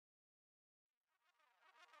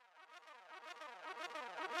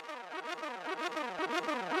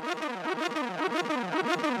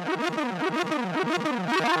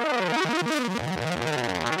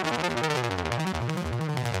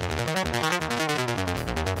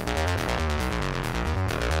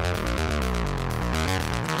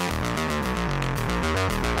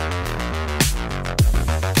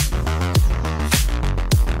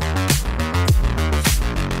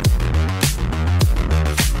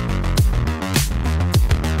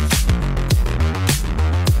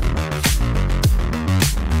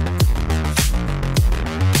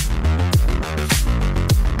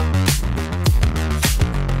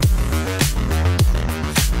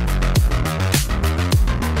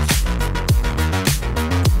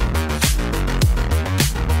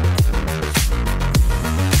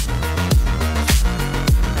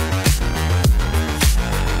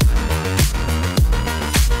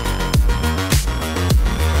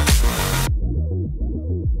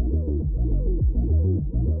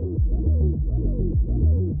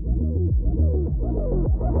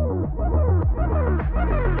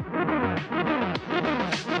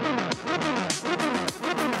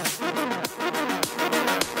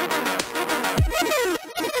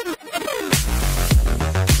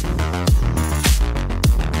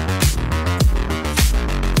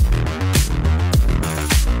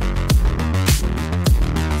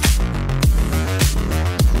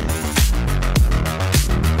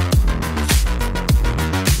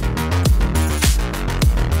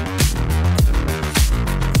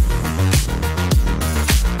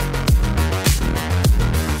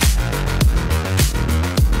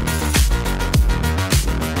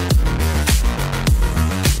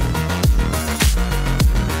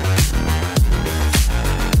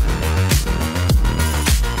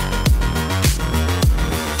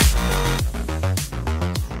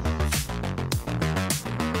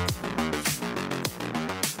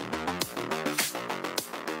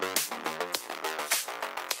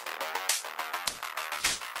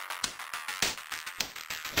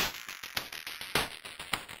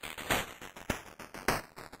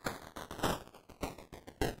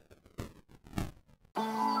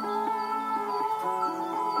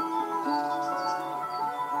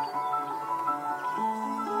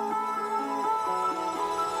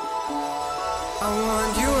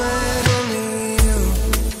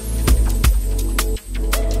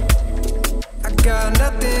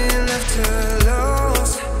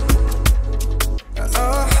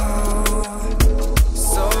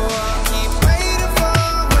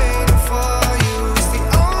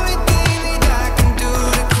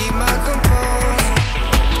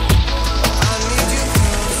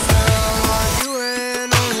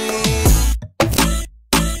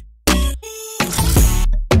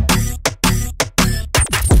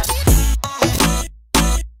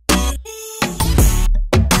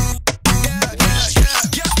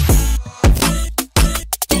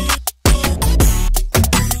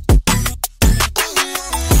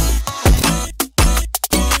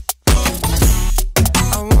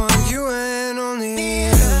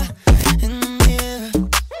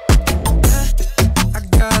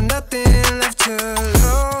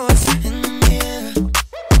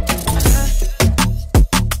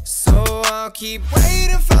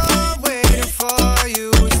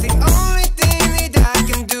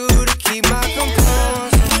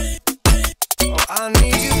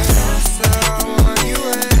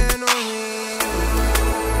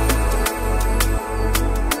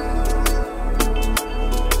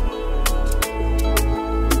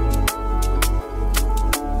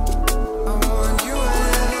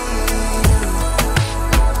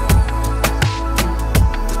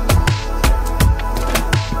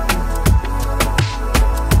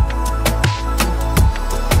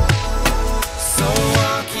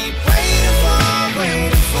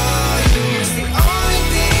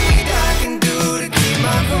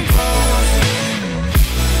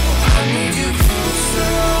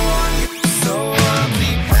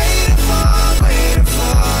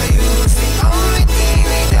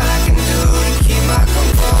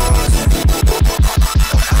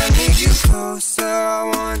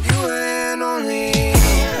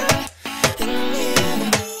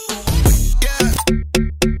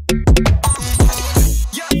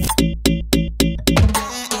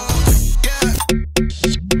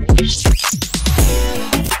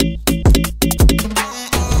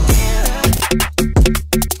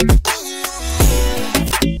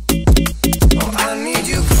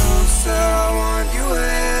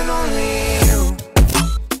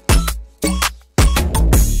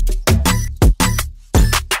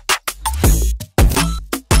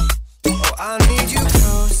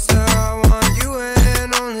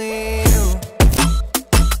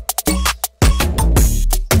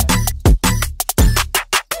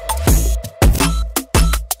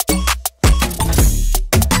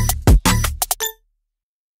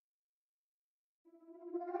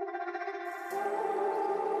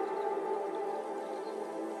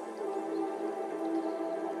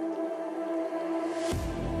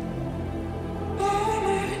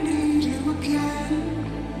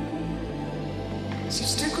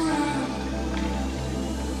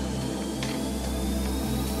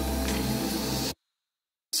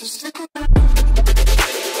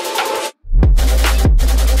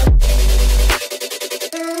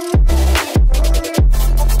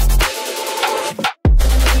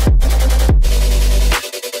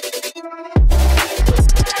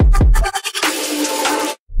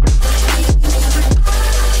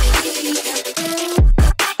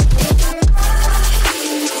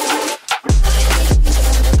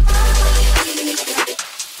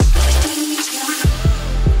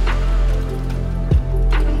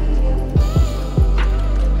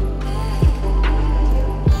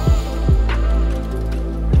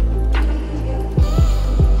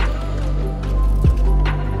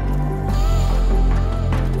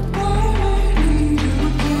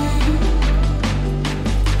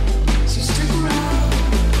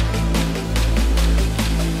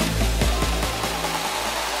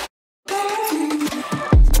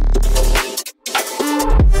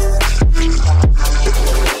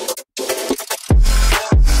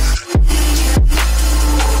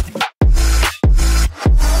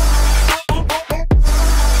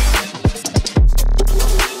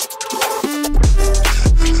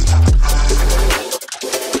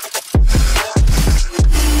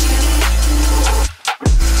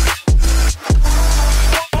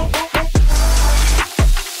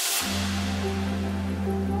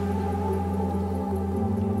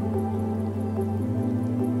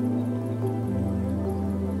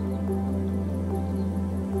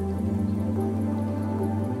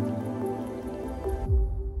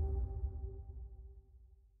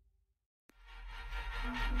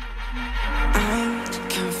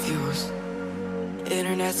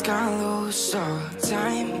that's gone loose, so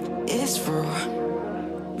time is through.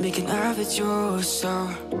 Making love with you, so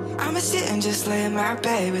I'ma sit and just lay in my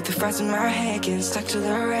bed with the thoughts in my head, getting stuck to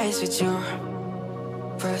the race with you.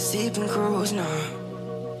 For a sleeping cruise, no.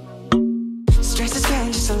 Stress is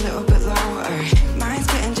getting just a little bit lower, mind's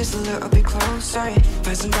getting just a little bit closer.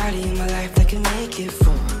 Find somebody in my life that can make it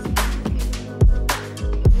through.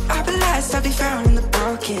 I'll be lost, I'll be found in the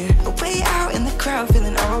broken, way out in the crowd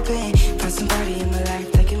feeling open. Find somebody in my life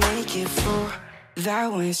that can make it through.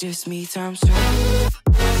 That one's just me times two.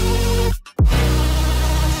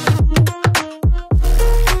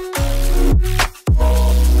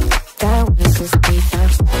 That one's just me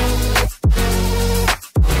times two.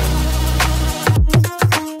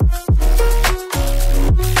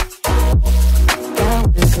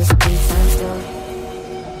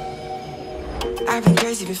 I've been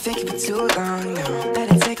crazy, been thinking for too long now.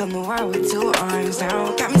 Let it take on the world with two arms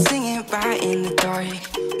now. Got me singing right in the dark.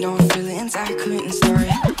 No feelings I couldn't store.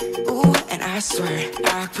 Ooh, and I swear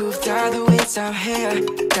I proved all the ways I'm here.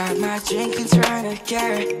 Got my drink and trying to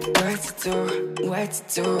get what to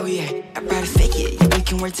do, yeah. I better fake it, yeah, we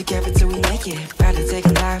can work together till we make it. Better take a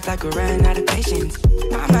life like we're running out of patience.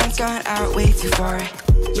 My mind's gone out way too far.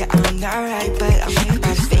 Yeah, I'm not right, but I'm here.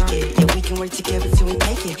 Better fake it, yeah, we can work together till we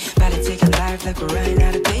make it. Better take a life like we're running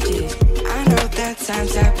out of pages. I know that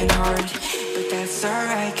times have been hard, but that's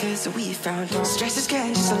alright, cause we found hope. Stress is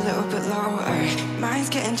getting just a little bit lower, mind's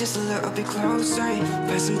getting just a little bit closer.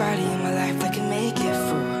 Find somebody in my life that can make it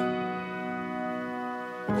through.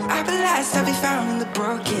 I'll be lost, I'll be found in the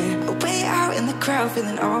broken, way out in the crowd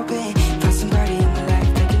feeling open. Find somebody in my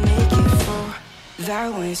life that can make it through.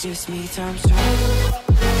 That one's just me times two.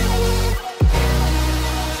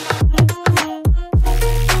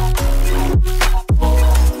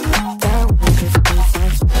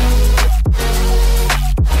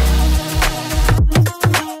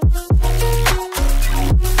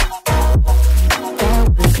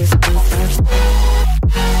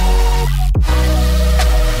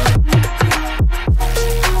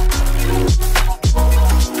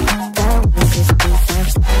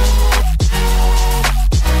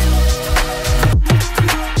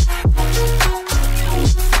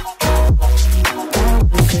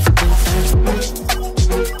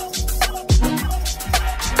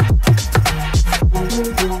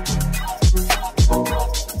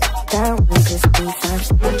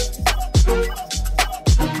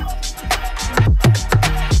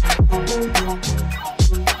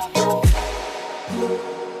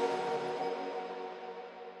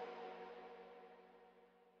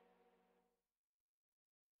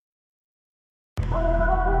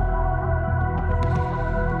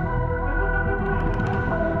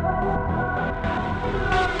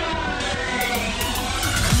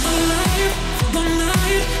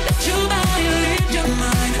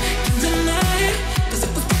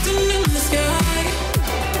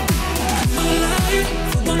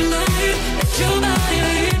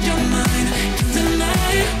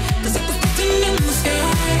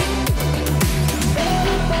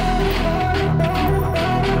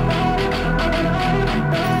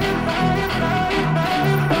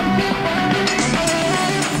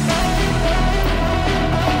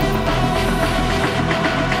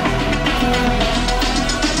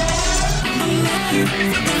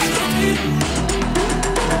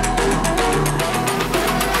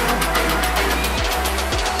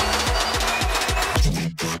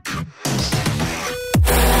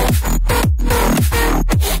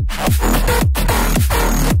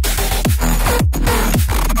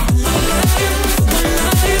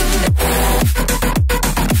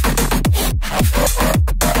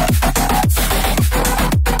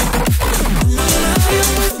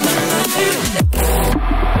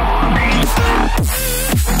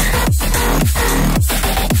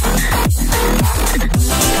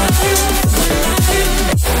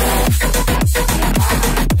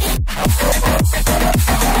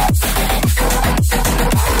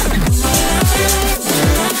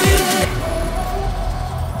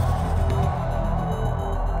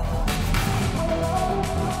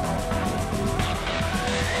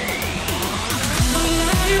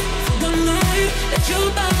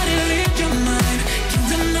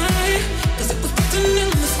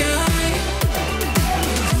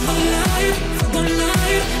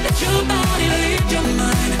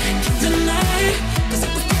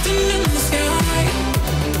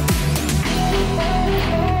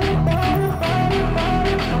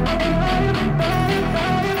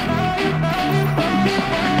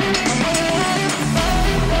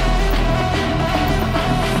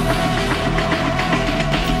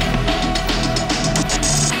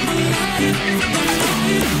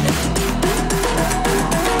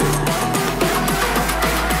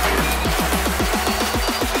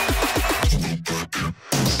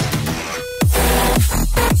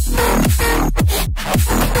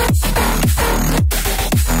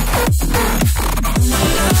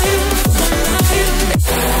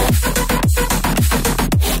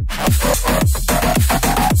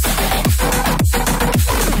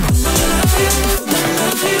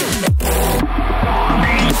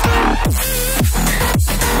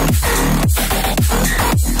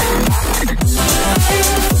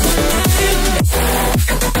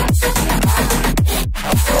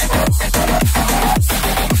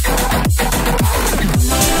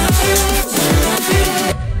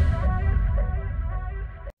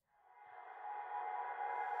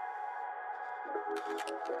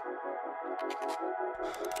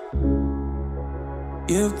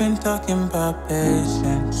 You've been talking about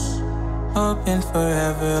patience, hoping for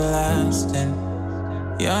everlasting.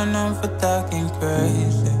 You're known for talking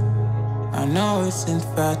crazy. I know it's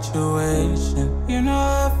infatuation. You know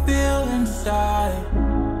how I feel inside.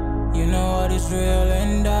 You know what is real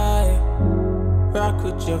and I rock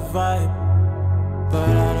with your vibe, but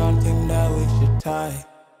I don't think that we should tie.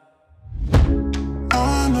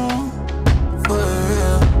 I know, for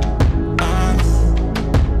real, I know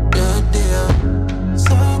the deal.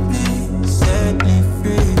 So please set me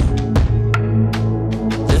free.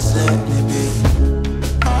 Just let me be.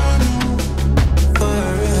 I know, for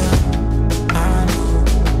real, I know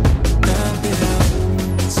the deal.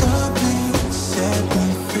 So please set me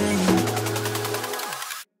free.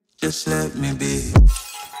 Just let me be.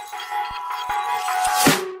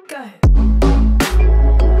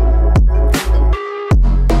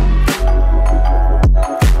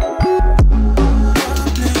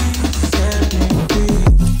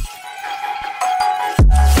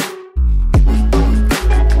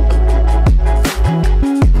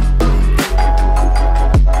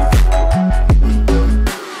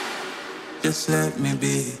 Just let me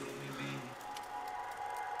be.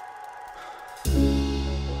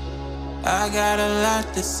 I got a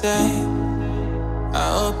lot to say. I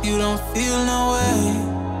hope you don't feel no way.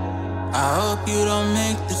 I hope you don't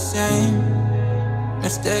make the same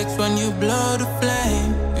mistakes when you blow the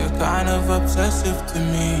flame. You're kind of obsessive to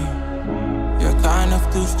me. You're kind of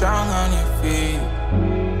too strong on your feet.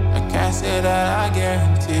 I can't say that I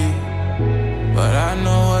guarantee, but I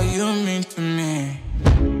know what you mean to me.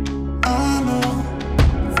 I know,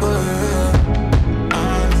 for real, I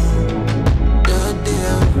know the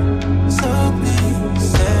deal. So please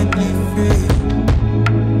set me free.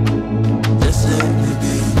 Just let me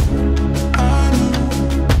be. I know,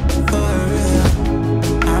 for real,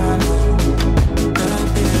 I know the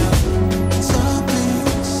deal. So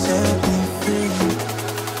please set me free.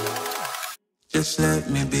 Just let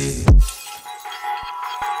me be.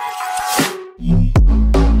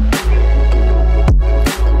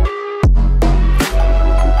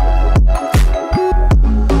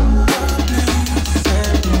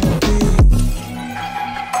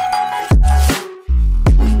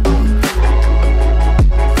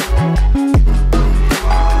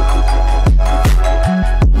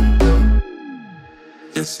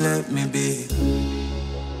 Just let me be.